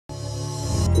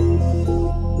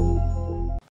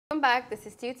Welcome back. This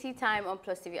is Trikytee time on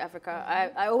Plus TV Africa.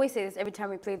 I always say this every time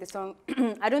we play the song.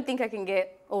 I don't think I can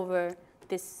get over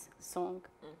this song.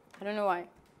 I don't know why.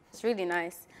 It's really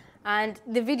nice. And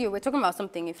the video, we're talking about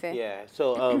something, Ife. Yeah,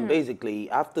 so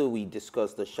basically, after we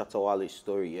discussed the Shatawale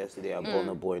story yesterday, I'm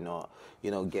Burna Boy not,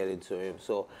 get into him.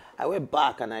 So I went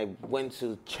back and I went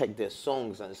to check their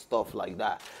songs and stuff like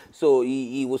that. So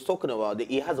he was talking about,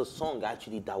 he has a song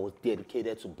actually that was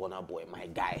dedicated to Burna Boy, my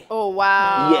guy. Oh,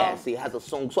 wow. Yes, he has a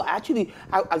song. So actually,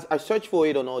 I searched for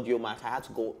it on Audio Max. I had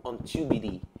to go on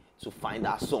Tubidy to find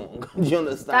that song. Do you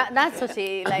understand? That's such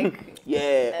a, like...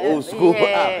 old school.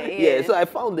 Yeah. So I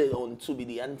found it on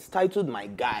Tubidy and it's titled My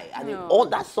Guy. And all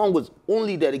that song was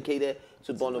only dedicated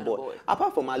to Burna Boy.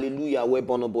 Apart from Hallelujah, where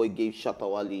Burna Boy gave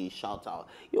Shatawale a shout out,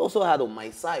 he also had On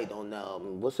My Side on,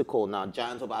 what's it called now,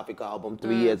 Giants of Africa album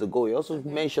 3 years ago. He also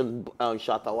mentioned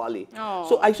Shatawale.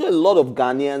 So I saw a lot of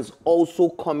Ghanaians also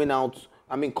coming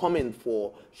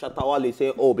for Shatawale,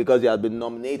 saying, oh, because he has been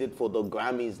nominated for the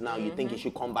Grammys now, you think he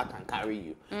should come back and carry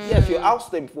you. Yes, you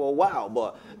ousted him for a while,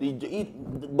 but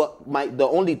the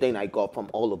only thing I got from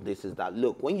all of this is that,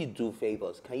 look, when you do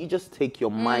favors, can you just take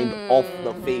your mind off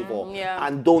the favor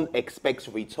and don't expect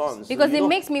returns? Because it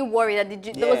makes me worry that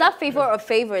was that favor a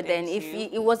favor then if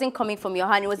it wasn't coming from your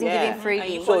hand, it wasn't given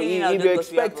freely. So if you're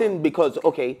expecting, because,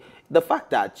 okay, the fact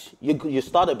that you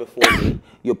started before me,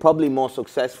 you're probably more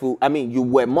successful. I mean, you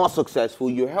were more successful,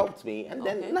 you helped me, and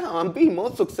then now I'm being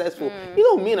more successful. You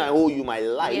don't mean I owe you my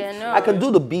life. Yeah, no. I can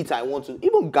do the beats I want to.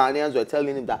 Even Ghanaians were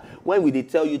telling him that when we did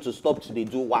tell you to stop to they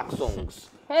do wax songs.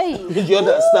 Hey. Did you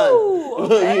understand? Ooh,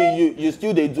 okay. you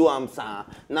still they do Sa.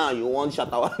 Now you want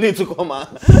Shatawale to come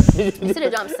out. You still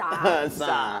do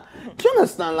Sa. Do you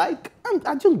understand? Like,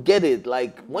 I don't get it.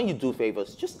 Like, when you do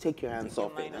favors, just take your hands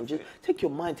off it. And just take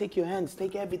your mind, take your hands,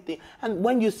 take everything. And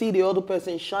when you see the other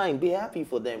person shine, be happy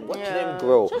for them. Watch them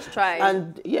grow. Just try.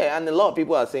 And and a lot of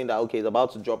people are saying that, okay, he's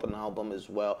about to drop an album as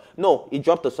well. No, he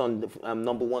dropped a song,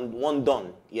 number one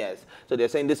done. Yes. So they're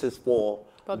saying this is for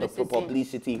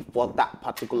publicity for that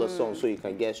particular song, so you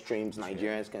can get streams,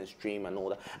 Nigerians can stream and all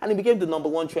that. And it became the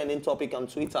 #1 trending topic on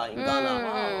Twitter in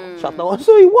Ghana.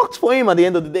 So it worked for him at the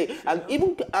end of the day. And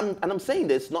even I'm saying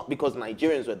this not because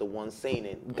Nigerians were the ones saying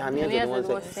it. Ghanaians were the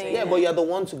ones saying it. Yeah, but you're the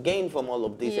one to gain from all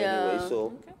of this anyway.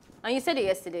 So and you said it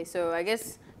yesterday, so I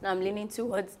guess now I'm leaning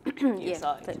towards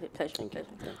pleasure.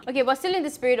 Okay, but still in the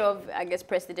spirit of, I guess,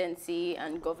 presidency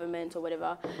and government or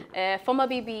whatever, former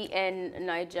BBN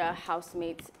Niger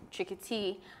housemate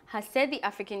Trikytee has said the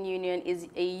African Union is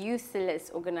a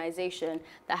useless organization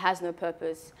that has no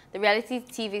purpose. The reality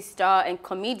TV star and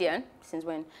comedian, since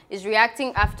when, is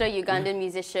reacting after Ugandan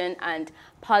musician and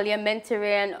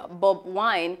parliamentarian Bob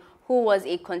Wine, who was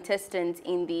a contestant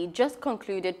in the just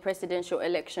concluded presidential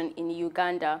election in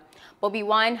Uganda. Bobby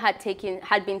Wine had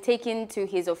been taken to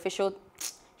his official.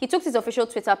 He took his official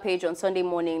Twitter page on Sunday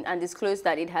morning and disclosed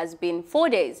that it has been 4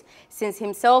 days since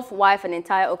himself, wife, and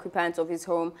entire occupants of his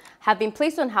home have been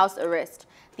placed on house arrest.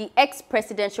 The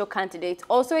ex-presidential candidate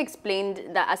also explained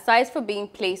that aside from being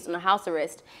placed on house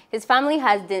arrest, his family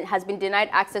has been denied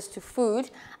access to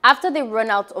food after they run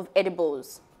out of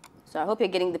edibles. So I hope you're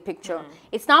getting the picture.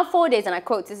 It's now 4 days, and I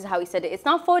quote, this is how he said it. It's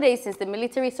now 4 days since the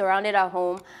military surrounded our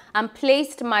home and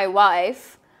placed my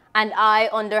wife and I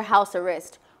under house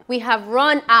arrest. We have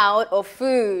run out of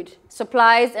food,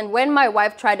 supplies, and when my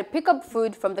wife tried to pick up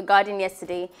food from the garden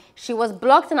yesterday, she was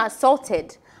blocked and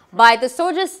assaulted by the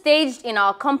soldiers staged in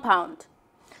our compound.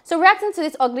 So reacting to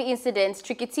this ugly incident,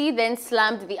 Trikytee then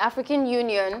slammed the African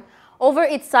Union over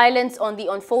its silence on the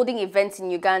unfolding events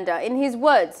in Uganda. In his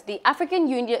words, the African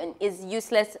Union is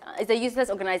a useless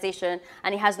organization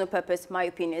and it has no purpose, my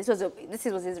opinion. This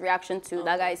was his reaction to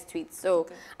that guy's tweet. So,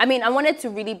 I mean, I wanted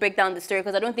to really break down the story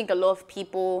because I don't think a lot of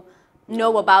people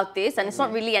know about this, and it's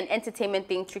not really an entertainment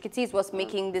thing. Trikytee was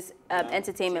making this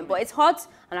entertainment, but it's hot,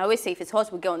 and I always say if it's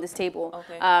hot, we get on this table.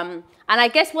 Okay. And I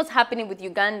guess what's happening with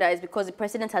Uganda is because the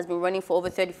president has been running for over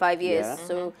 35 years,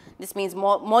 so this means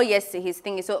more years to his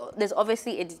thing. So there's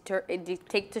obviously a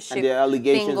dictatorship and the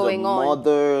allegations thing going of on.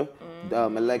 murder,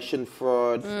 election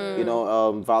fraud,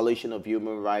 violation of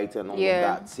human rights and all of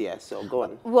that. Yeah, so go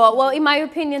on. Well, in my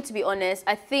opinion, to be honest,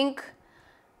 I think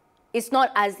it's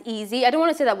not as easy. I don't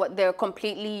want to say that they're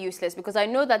completely useless because I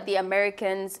know that the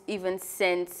Americans even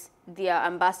sent their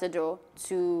ambassador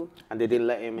to... And they didn't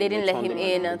let him in. They didn't let him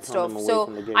in and stuff.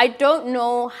 So I don't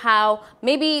know how...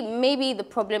 Maybe the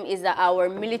problem is that our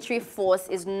military force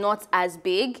is not as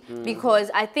big because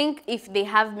I think if they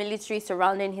have military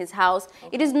surrounding his house,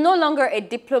 it is no longer a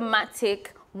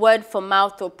diplomatic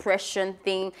word-for-mouth oppression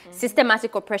thing,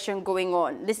 systematic oppression going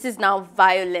on. This is now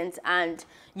violent and,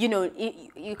 you know,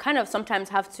 you kind of sometimes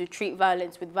have to treat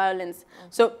violence with violence.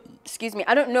 So, excuse me,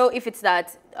 I don't know if it's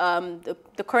that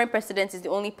the current president is the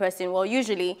only person, well,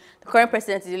 usually the current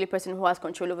president is the only person who has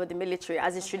control over the military,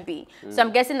 as it should be. So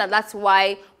I'm guessing that that's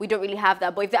why we don't really have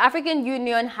that. But if the African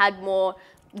Union had more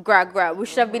we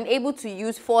should have been able to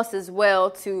use force as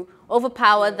well to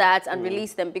overpower that and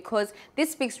release them, because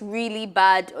this speaks really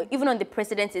bad, even on the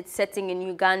precedent it's setting in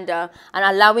Uganda and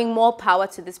allowing more power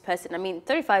to this person. I mean,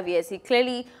 35 years, he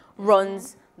clearly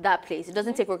runs that place. It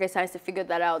doesn't take rocket science to figure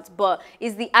that out. But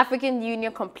is the African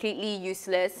Union completely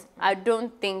useless? I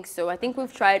don't think so. I think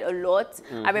we've tried a lot.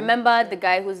 I remember the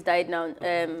guy who's died now.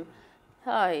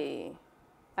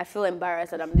 I feel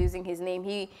embarrassed that I'm losing his name.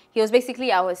 He was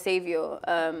basically our savior.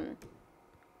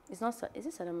 It's not. Is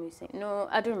it Saddam Hussein? No,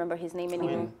 I don't remember his name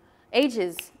anymore.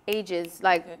 Ages.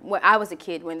 Like when I was a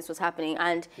kid when this was happening,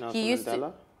 and he used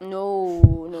to.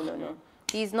 No.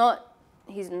 He's not.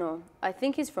 I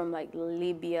think he's from like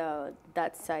Libya,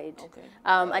 that side. Okay.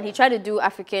 And he tried to do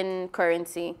African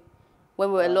currency when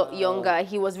we were a lot younger.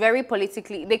 He was very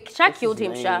politically. They killed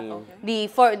him.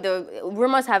 The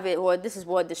rumors have it, or this is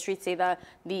what the streets say, that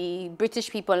the British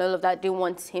people and all of that didn't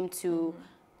want him to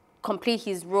complete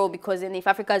his role, because then if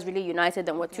Africa is really united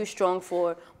and we're too strong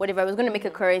for whatever, I was going to make a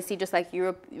currency just like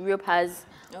Europe has.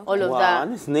 All of that.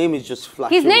 And his name is just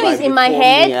flashing. His name is in my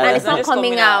head and it's not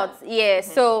coming out. Yeah.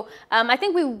 So I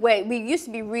think we used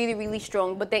to be really, really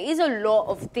strong, but there is a lot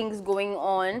of things going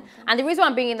on. And the reason why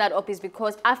I'm bringing that up is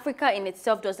because Africa in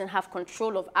itself doesn't have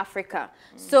control of Africa.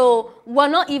 So we're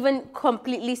not even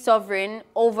completely sovereign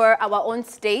over our own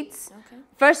states.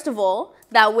 First of all,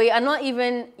 that we are not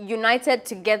even united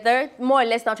together, more or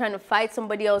less now trying to fight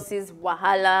somebody else's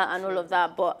wahala and all of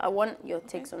that. But I want your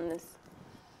takes on this.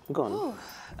 Go on. Ooh,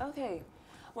 okay.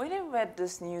 When I read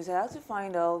this news, I had to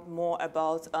find out more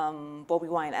about Bobby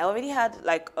Wine. I already had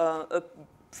like a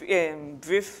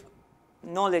brief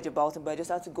knowledge about him, but I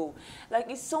just had to go. Like,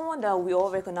 it's someone that we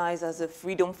all recognize as a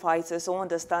freedom fighter, someone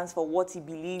that stands for what he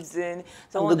believes in.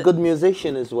 And a good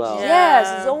musician as well.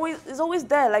 Yes, he's always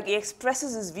there. Like, he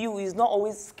expresses his view. He's not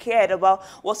always scared about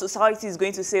what society is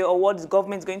going to say or what the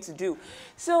government is going to do.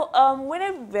 So when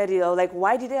I read it, I was like,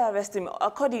 why did they arrest him?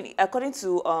 According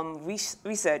to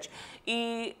research,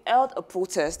 he held a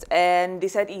protest and they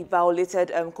said he violated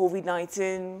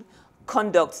COVID-19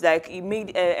 conduct, like he made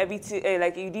everything,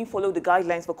 like he didn't follow the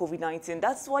guidelines for COVID-19.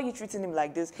 That's why you're treating him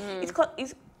like this.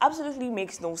 It absolutely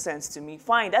makes no sense to me.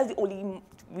 Fine, that's the only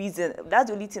reason, that's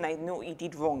the only thing I know he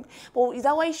did wrong. But is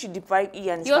that why he should deprive he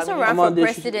and his family? He also ran for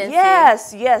presidency.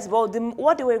 Yes. But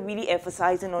what they were really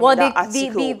emphasizing on that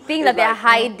article, the thing that they're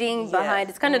hiding behind,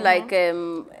 it's kind of like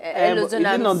is it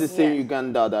not the same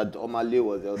Uganda that Omah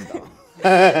was held down?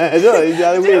 They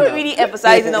were really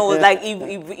emphasizing on was like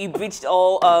he breached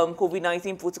all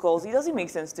COVID-19 protocols. It doesn't make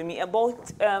sense to me. About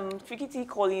Trikytee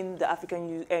calling the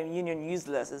African Union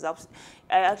useless is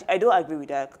I don't agree with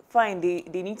that. Fine,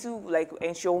 they need to like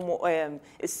ensure more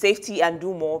safety and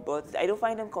do more, but I don't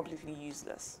find them completely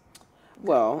useless.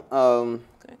 Well,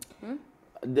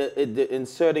 in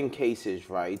certain cases,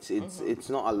 right, it's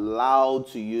not allowed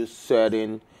to use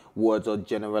certain words or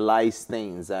generalize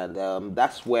things, and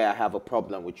that's where I have a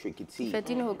problem with Trikytee.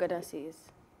 Do you know who Gaddafi is?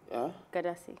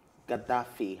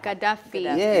 Gaddafi.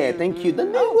 Yeah, thank you. The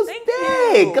name was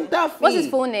there. Gaddafi. What's his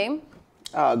full name?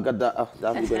 Gaddafi.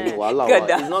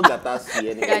 It's not Gaddafi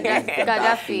anymore.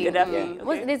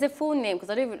 Gaddafi. There's a full name because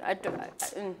I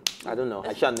don't know.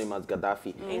 I shall name as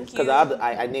Gaddafi because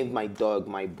I named my dog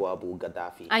my Boabu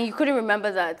Gaddafi. And you couldn't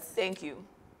remember that. Thank you.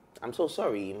 I'm so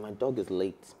sorry. My dog is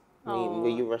late. May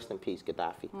you rest in peace,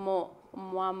 Gaddafi.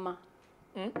 Omah.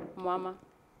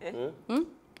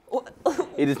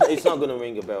 It's not going to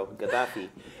ring a bell, Gaddafi.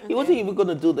 He wasn't even going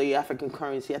to do the African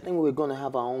currency. I think we were going to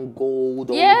have our own gold.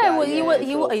 He was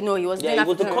doing it was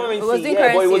the currency.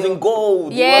 But it was in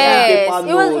gold. Yes,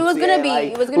 it was going to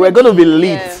be. We're going to be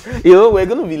lit. You know, we're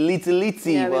going to be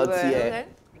litty. You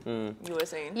were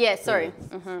saying? Yeah, sorry.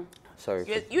 Sorry.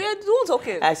 You were doing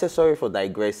talking. I said sorry for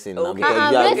digressing. Okay.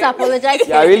 Let's apologize.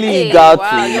 Yeah, really eager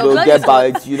to get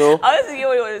back, you know. I was thinking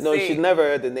what you want to say. No, she never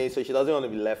heard the name, so she doesn't want to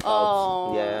be left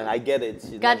out. Yeah, I get it.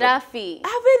 Gaddafi.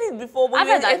 I've heard it before, but I've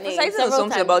heard that name several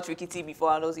times about Trikytee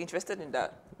before, and I was interested in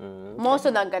that. More so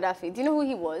than Gaddafi. Do you know who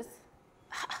he was?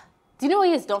 Do you know what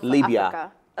he has done for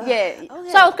Africa? Yeah. Okay.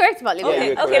 So I was correct about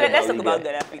Libya. Okay, let's talk about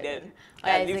Gaddafi then.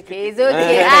 It's okay.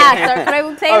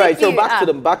 Sorry, all right, so back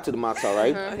to the matter,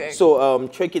 right? Okay. So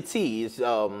Trikytee is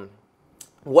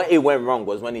where it went wrong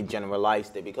was when he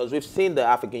generalized it, because we've seen the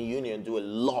African Union do a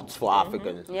lot for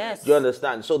Africans. Yes. Do you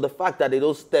understand? So the fact that they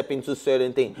don't step into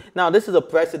certain things. Now, this is a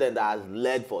president that has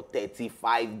led for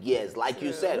 35 years. Like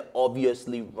you said,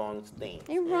 obviously runs things.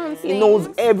 He runs He knows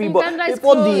everybody.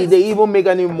 Before they even make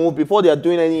any move, before they are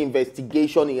doing any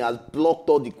investigation, he has blocked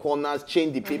all the corners,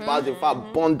 changed the papers, in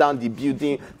fact, burned down the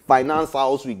building, finance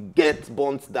house, we get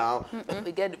burnt down.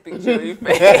 We get the picture.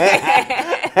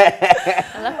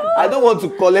 I don't want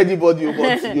to call anybody,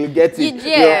 but you get it.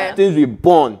 Yeah. Things we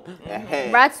burn.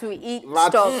 Rats will eat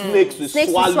stuff. Snakes will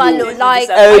swallow. Like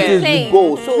everything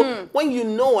will go. So when you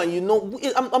know, and you know,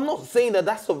 I'm not saying that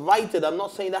that's the right thing. I'm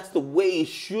not saying that's the way it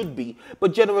should be.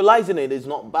 But generalizing it is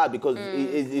not bad, because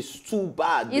it's too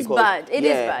bad. It's bad. It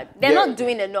is bad. They're not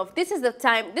doing enough. This is the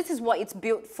time. This is what it's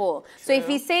built for. So if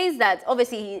he says that,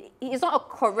 obviously it's not a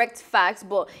correct fact,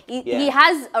 but he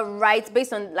has a right,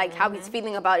 based on like how he's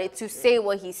feeling about it, to say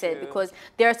what he said, because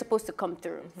they're supposed to come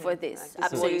through for this.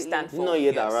 Absolutely. Stand for. No,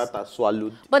 yeah, that rat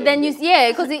swallowed. But then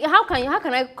because how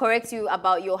can I correct you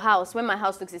about your house when my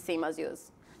house looks the same as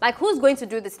yours? Like, who's going to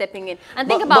do the stepping in? And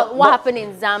think about what happened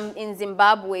in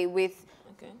Zimbabwe with.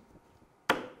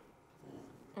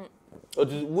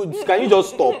 Can you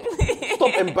just stop?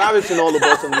 Stop embarrassing all of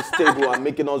us on this table and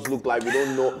making us look like we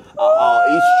don't know our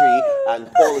history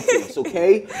and politics,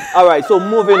 okay? All right, so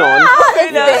moving on.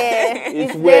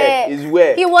 It's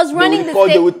where. He was running the state.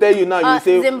 They will tell you now, you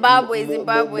say Zimbabwe.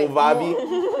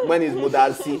 Movavi. When is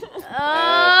Mudasi?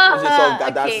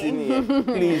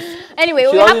 Please. Anyway,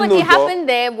 it happened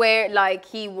there where like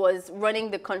he was running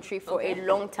the country for a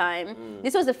long time.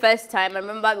 This was the first time. I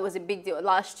remember it was a big deal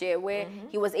last year where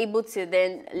he was able to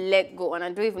then let go, and I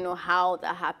don't even know how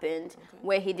that happened,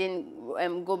 where he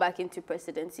didn't go back into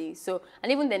presidency. So,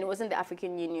 and even then it wasn't the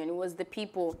African Union, it was the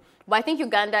people. But I think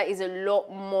Uganda is a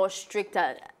lot more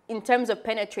stricter in terms of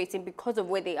penetrating because of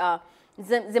where they are.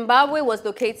 Zimbabwe was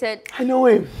located. I know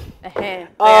him. This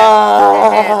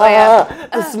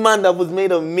man that was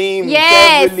made of memes.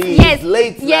 Yes. He's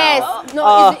late now.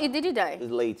 No, did he die? He's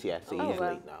late, yeah. So he's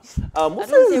late now. What's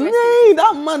his name?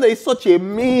 That man is such a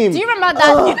meme. Do you remember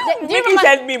that? Do you remember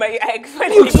that meme?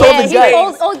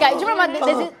 Old guy. Do you remember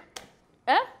there's it?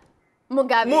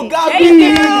 Mugabe.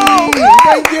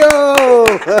 Thank you.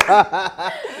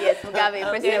 Yes, Mugabe,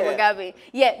 President Mugabe.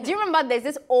 Yeah, do you remember there's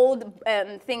this old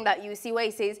thing that you see where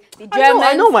he says the Germans...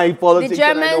 I know my politics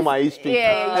and I know my history.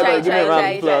 Yeah,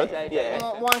 try.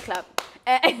 One clap.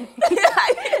 Do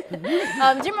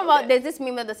you remember there's this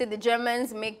meme that said the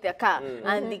Germans make their car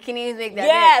and the Kenyans make their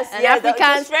and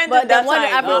Africans, but the one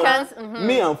Africans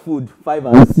me and food 5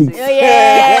 and 6.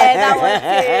 That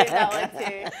one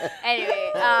too.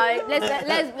 Anyway,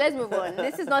 let's move on.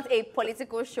 This is not a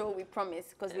political show, we promise,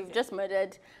 because we've just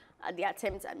murdered the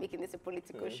attempts at making this a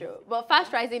political show. But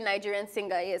fast-rising Nigerian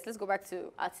singer, yes, let's go back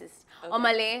to artist.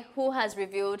 Omah, who has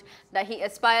revealed that he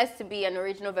aspires to be an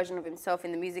original version of himself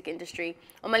in the music industry.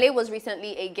 Omah was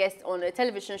recently a guest on a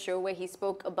television show where he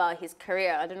spoke about his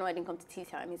career. I don't know, I didn't come to tea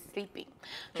time, he's sleeping.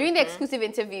 During the exclusive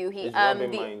interview,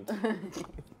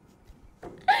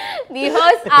 the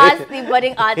host asked the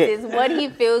budding artist what he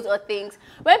feels or thinks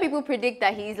when people predict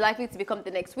that he is likely to become the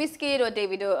next Wizkid or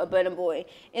Davido Burna.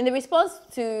 In the response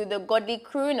to the godly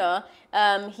crooner,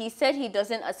 he said he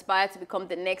doesn't aspire to become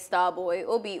the next Starboy,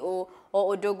 OBO,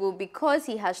 or Odogu because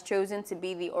he has chosen to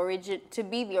be the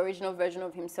original version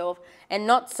of himself and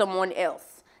not someone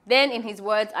else. Then, in his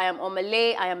words, I am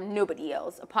Omah, I am nobody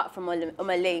else apart from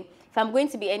Omah. If I'm going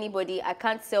to be anybody, I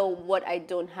can't sell what I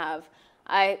don't have.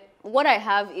 What I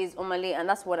have is Omah, and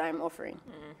that's what I'm offering.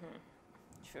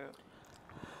 True.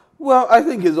 Well, I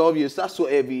think it's obvious. That's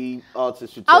what every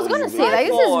artist should tell you. I was going to say, like,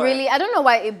 this is really, I don't know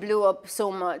why it blew up so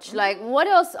much. Like, what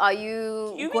else are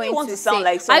you going want to sound say?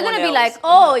 like someone I'm going to be else. like,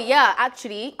 oh, yeah,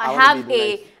 actually, I have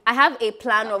a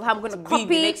plan of how I'm going to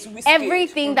copy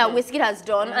everything that Wizkid has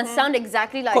done and sound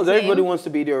exactly like him. Because everybody wants to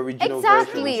be the original version.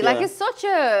 Exactly. Like, it's such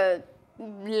a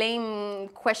lame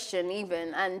question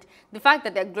even, and the fact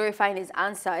that they're glorifying his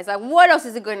answer is like, what else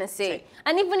is he going to say?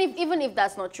 And even if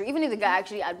that's not true, even if the guy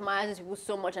actually admires his people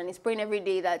so much and is praying every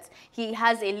day that he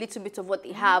has a little bit of what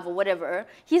they have or whatever,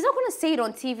 he's not going to say it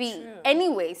on TV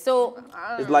anyway. So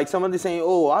it's like somebody saying,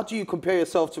 oh, how do you compare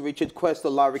yourself to Richard Quest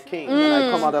or Larry King? And I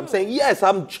come out, I'm saying, yes,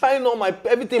 I'm trying on my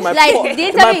everything, my like power.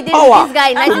 They tell me this guy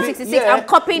in 1966, I'm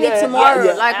copying it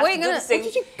tomorrow. Like, what are you gonna say?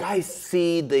 Did you guys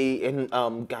see the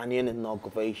Ghanaian inauguration,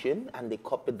 and they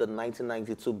copied the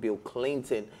 1992 Bill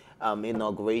Clinton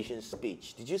inauguration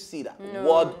speech? Did you see that? No.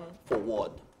 Word for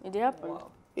word. It happened.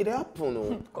 Wow. It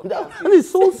happened. That is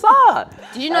so sad.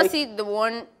 Did you not see the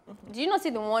one? Did you not see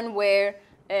the one where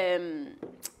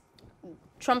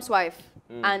Trump's wife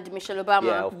and Michelle Obama.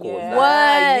 Yeah, of course.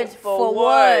 Word for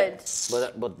word.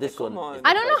 But this one,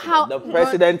 I don't know how the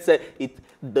president said it.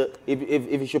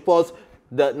 If you should pause,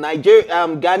 the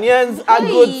Ghanaians are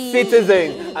good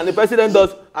citizens, and the president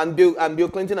does, and Bill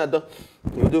Clinton at the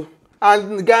you do,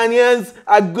 and Ghanaians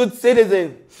are good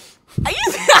citizens. Are you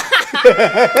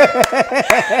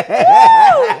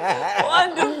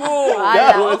wonderful.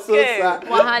 That was so Okay. sad.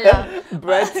 Wahala.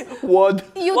 Brett Ward.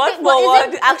 Word for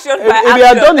word, action by If action. he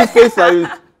had done his face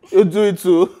like you do it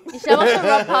too. You should also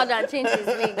rub powder and change his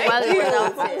wig while he was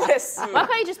out there. Yes. Why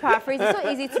can't you just paraphrase? It's so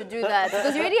easy to do that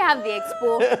because you already have the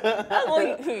expo. That's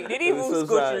what they didn't even so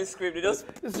go sad. through the script. They just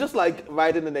It's just like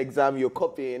writing an exam you're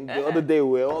copying. The other day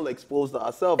we were all exposed to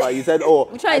ourselves. And you said, "Oh,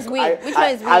 Which one is we? Which one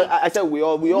is we?" I said we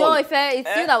all. No, it's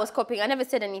you that was copying. I never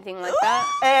said anything like that.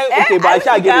 Okay, but I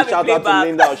shall think give I a have shout a out to playback.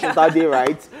 Linda Oshintade,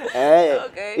 right?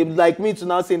 Okay. It's like me to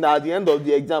now saying that at the end of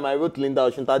the exam, I wrote Linda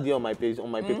Oshintade on my page, on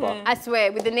my paper. I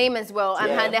swear, with the name as well,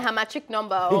 and the hamatric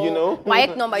number or You know?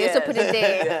 WAEC number, you also put it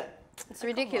there. Yeah. It's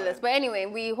ridiculous. But anyway,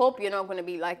 we hope you're not going to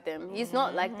be like them. He's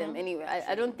not like them anyway.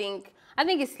 I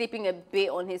think he's sleeping a bit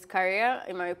on his career,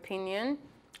 in my opinion.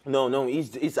 No,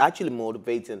 it's actually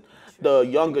motivating the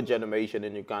younger generation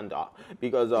in Uganda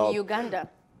because Uganda.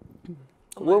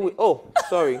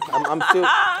 Sorry,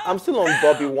 I'm still on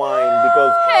Bobby Wine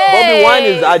because Bobby Wine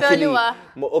is actually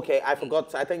okay. I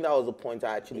forgot. I think that was the point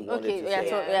I actually wanted to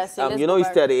say. So you know, he's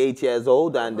 38 years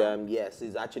old, and yes,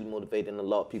 he's actually motivating a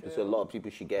lot of people. So a lot of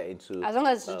people should get into. As long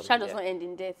as the child does not end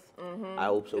in death. I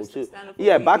hope so too.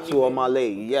 Yeah, back to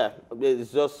Omah. Yeah,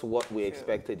 it's just what we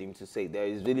expected him to say. There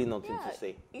is really nothing to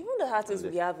say. Even the artists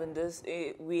we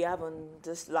have on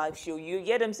this live show, you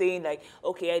hear them saying like,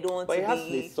 "Okay, I don't want to be." But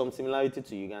it has some similarity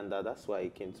to Uganda. That's why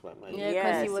it came to my mind. Yeah,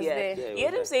 because he was there. Yeah, you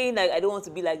hear them saying like, "I don't want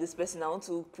to be like this person. I want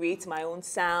to create my own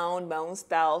sound, my own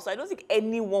style." So I don't think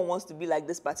anyone wants to be like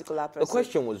this particular person. The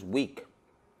question was weak.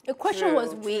 The question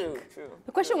was weak. True.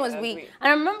 The question was I weak. agree. And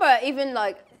I remember even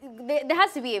like, there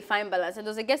has to be a fine balance. And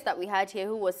there was a guest that we had here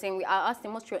who was saying, I asked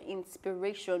him, what's your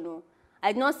inspirational?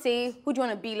 I did not say, who do you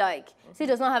want to be like? So he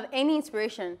does not have any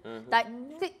inspiration.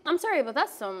 I'm sorry, but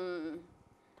that's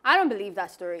I don't believe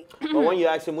that story. But when you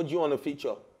ask him, what do you want to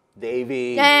feature?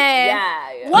 David.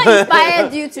 Yeah. What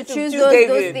inspired you to choose those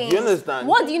things? Do you understand?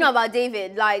 What do you know about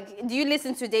David? Like, do you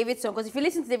listen to David's song? Because if you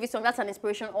listen to David's song, that's an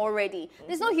inspiration already.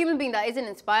 There's no human being that isn't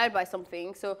inspired by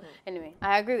something. So anyway,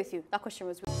 I agree with you. That question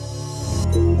was